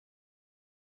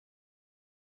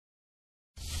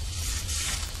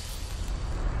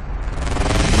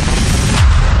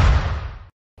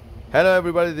Hello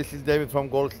everybody, this is David from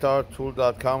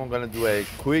goldstartool.com. I'm going to do a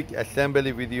quick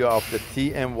assembly video of the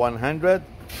TM-100,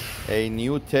 a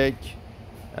new tech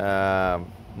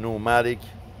pneumatic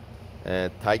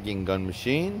tagging gun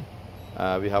machine.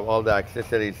 We have all the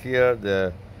accessories here,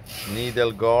 the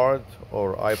needle guard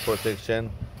or eye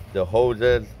protection, the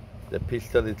hoses, the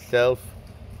pistol itself.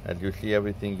 As you see,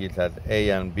 everything it has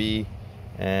A and B,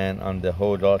 and on the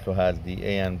hose also has the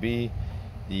A and B,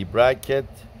 the bracket,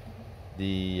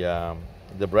 the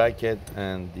bracket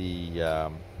and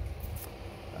the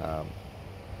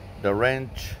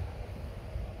wrench,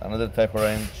 another type of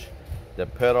wrench, the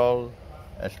pedal,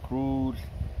 screws,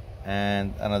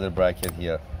 and another bracket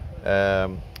here.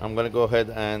 I'm gonna go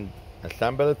ahead and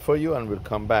assemble it for you, and we'll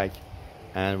come back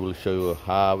and we'll show you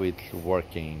how it's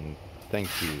working. Thank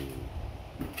you.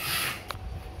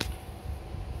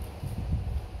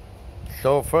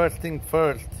 So first thing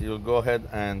first, you'll go ahead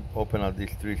and open up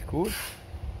these 3 screws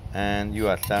and you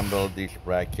assemble this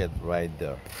bracket right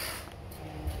there.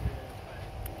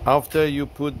 After you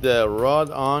put the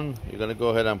rod on, you're gonna go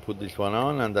ahead and put this one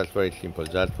on, and that's very simple.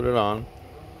 Just put it on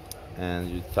and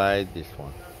you tie this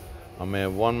one. I'm a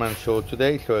one-man show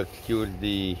today, so excuse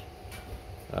the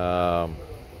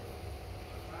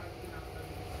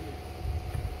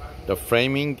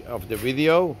framing of the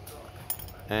video.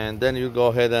 And then you go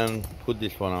ahead and put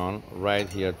this one on right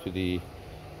here to the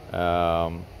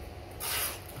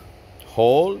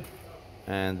hole,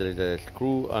 and there is a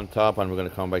screw on top, and we're going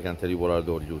to come back and tell you what are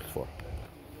those used for.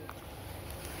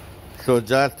 So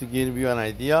just to give you an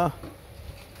idea,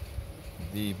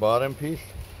 the bottom piece,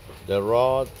 the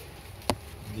rod,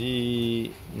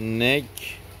 the neck,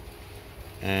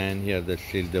 and here this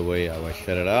is the way I will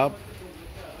set it up,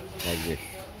 like this.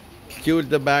 Excuse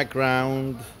the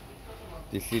background.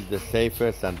 This is the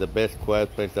safest and the best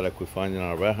quiet place that I could find in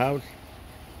our warehouse.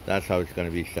 That's how it's going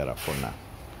to be set up for now.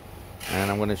 And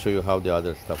I'm going to show you how the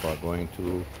other stuff are going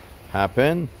to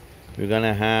happen. We're going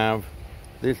to have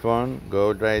this one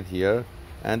go right here,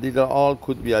 and these are all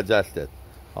could be adjusted.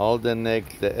 All the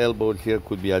necks, the elbows here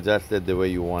could be adjusted the way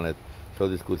you want it. So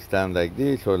this could stand like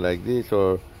this,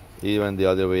 or even the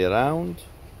other way around,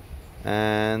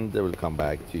 and they will come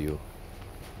back to you.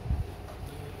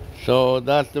 So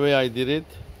that's the way I did it,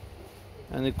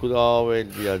 and it could always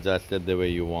be adjusted the way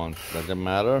you want, doesn't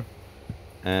matter.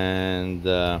 And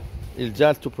it's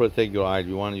just to protect your eyes.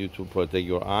 We want you to protect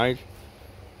your eyes,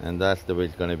 and that's the way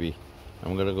it's gonna be.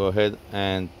 I'm gonna go ahead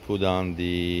and put on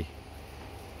the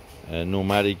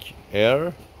pneumatic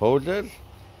air hoses,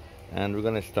 and we're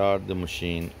gonna start the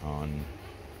machine on.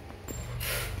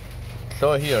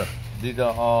 So here, these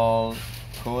are all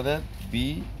coded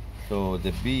B. So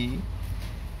the B,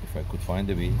 if I could find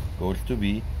the B, goes to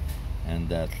B, and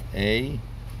that's A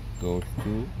goes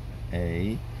to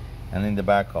A, and in the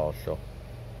back also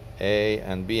A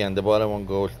and B, and the bottom one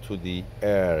goes to the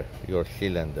air, your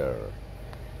cylinder.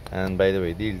 And by the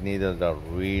way, these needles are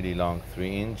really long,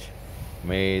 3-inch,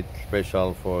 made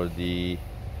special for the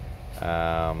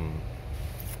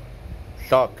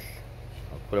socks.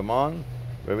 I'll put them on,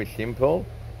 very simple.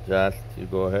 Just you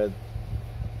go ahead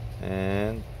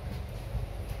and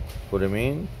put them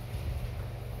in.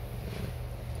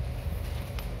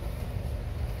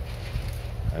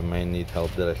 I might need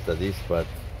help the rest of this, but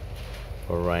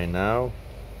for right now,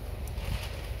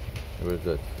 we're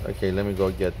good. Okay, let me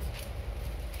go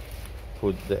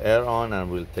put the air on, and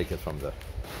we'll take it from there.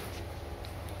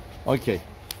 Okay,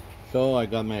 so I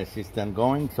got my assistant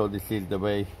going. So this is the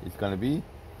way it's gonna be.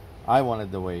 I want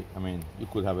it the way, I mean, you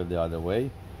could have it the other way.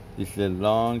 This is a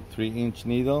long 3-inch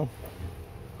needle,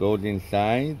 goes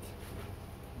inside,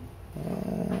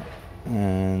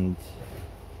 and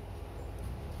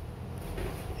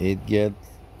it gets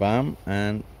bam,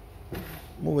 and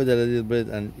move it a little bit,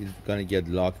 and it's gonna get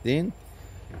locked in.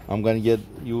 I'm gonna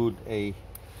use a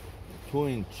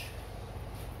 2-inch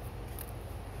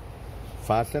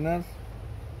fasteners,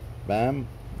 bam,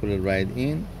 put it right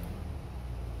in.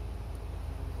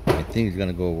 I think it's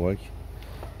gonna go work.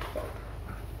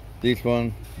 This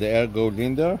one, the air goes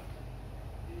in there,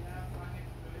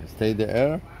 stay the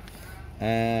air,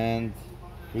 and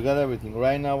we got everything.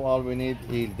 Right now all we need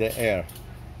is the air.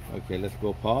 Okay, let's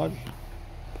go pause.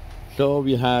 So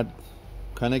we had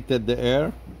connected the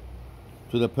air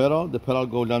to the pedal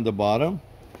goes down the bottom.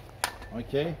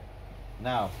 Okay,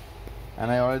 now, and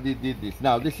I already did this.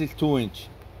 Now this is 2-inch.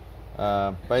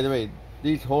 By the way,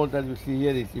 this hole that you see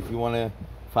here is if you want to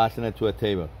fasten it to a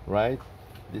table, right?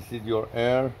 This is your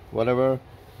air, whatever.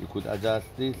 You could adjust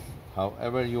this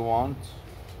however you want.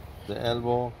 The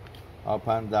elbow up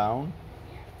and down.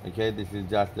 Okay, this is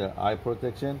just the eye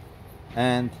protection.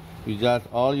 And you just,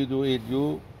 all you do is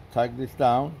you tuck this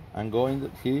down and go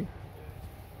in, see?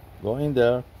 Go in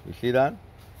there, you see that?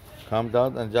 Comes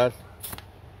out and just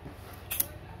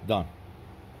done,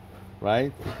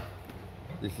 right?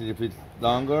 This is, if it's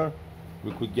longer,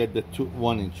 we could get the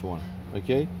 1-inch one,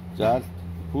 okay? Just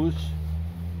push,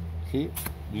 see?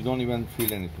 You don't even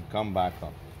feel anything, come back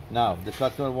up. Now, the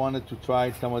customer wanted to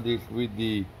try some of this with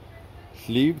the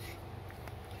sleeves.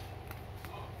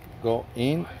 Go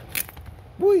in,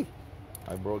 whee!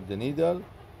 I broke the needle,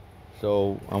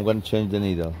 so I'm gonna change the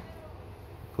needle.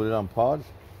 Put it on pause.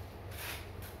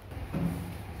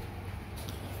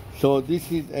 So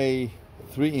this is a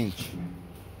 3-inch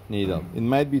needle. It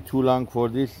might be too long for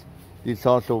this. This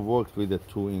also works with a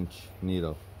 2-inch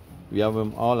needle. We have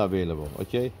them all available,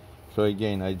 okay? So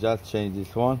again, I just changed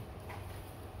this one.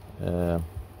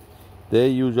 They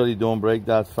usually don't break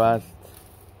that fast,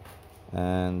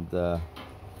 and but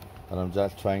I'm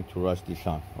just trying to rush this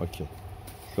on. Okay,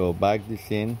 so back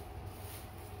this in,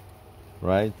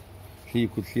 right? See, you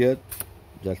could see it.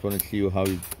 Just want to see how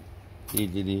it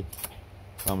easily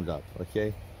comes up.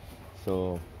 Okay,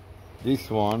 so this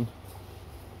one,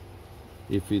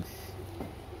 if it's,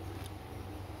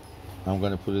 I'm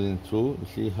gonna put it in through. You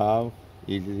see how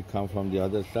easily it comes from the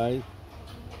other side.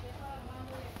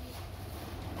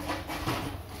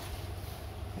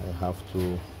 I have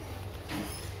to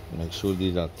make sure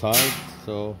these are tight,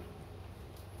 so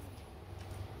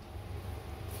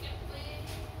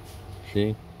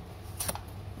see,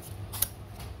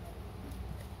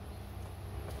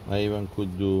 I even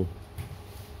could do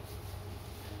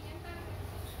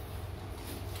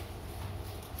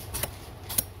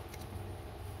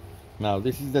now.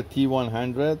 This is the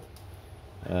T-100.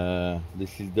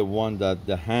 This is the one that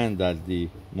the hand does the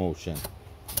motion.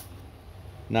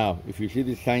 Now, if you see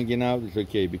this hanging out, it's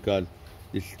okay because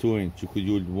this is 2-inch. You could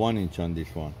use 1-inch on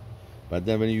this one. But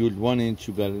then when you use 1-inch,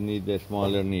 you're gonna need a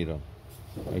smaller needle.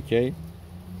 Okay?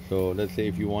 So let's say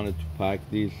if you wanted to pack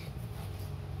this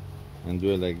and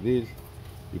do it like this,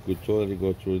 you could totally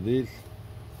go through this.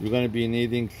 You're gonna be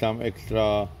needing some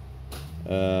extra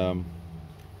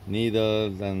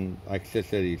needles and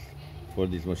accessories for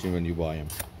this machine when you buy them.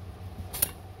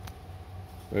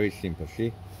 Very simple,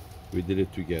 see? We did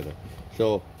it together.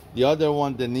 So the other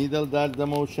one, the needle does the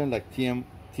motion, like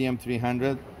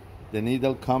TM-300. The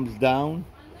needle comes down,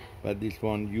 but this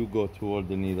one, you go toward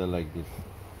the needle like this.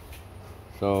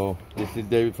 So this is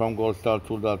David from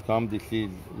goldstartool.com. This is,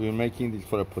 we're making this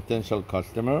for a potential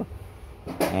customer,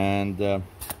 and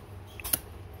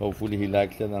hopefully he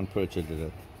likes it and purchases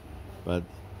it. But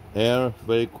air,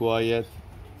 very quiet.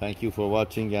 Thank you for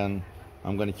watching, and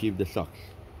I'm gonna keep the socks.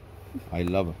 I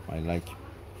love them, I like them.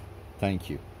 Thank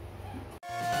you.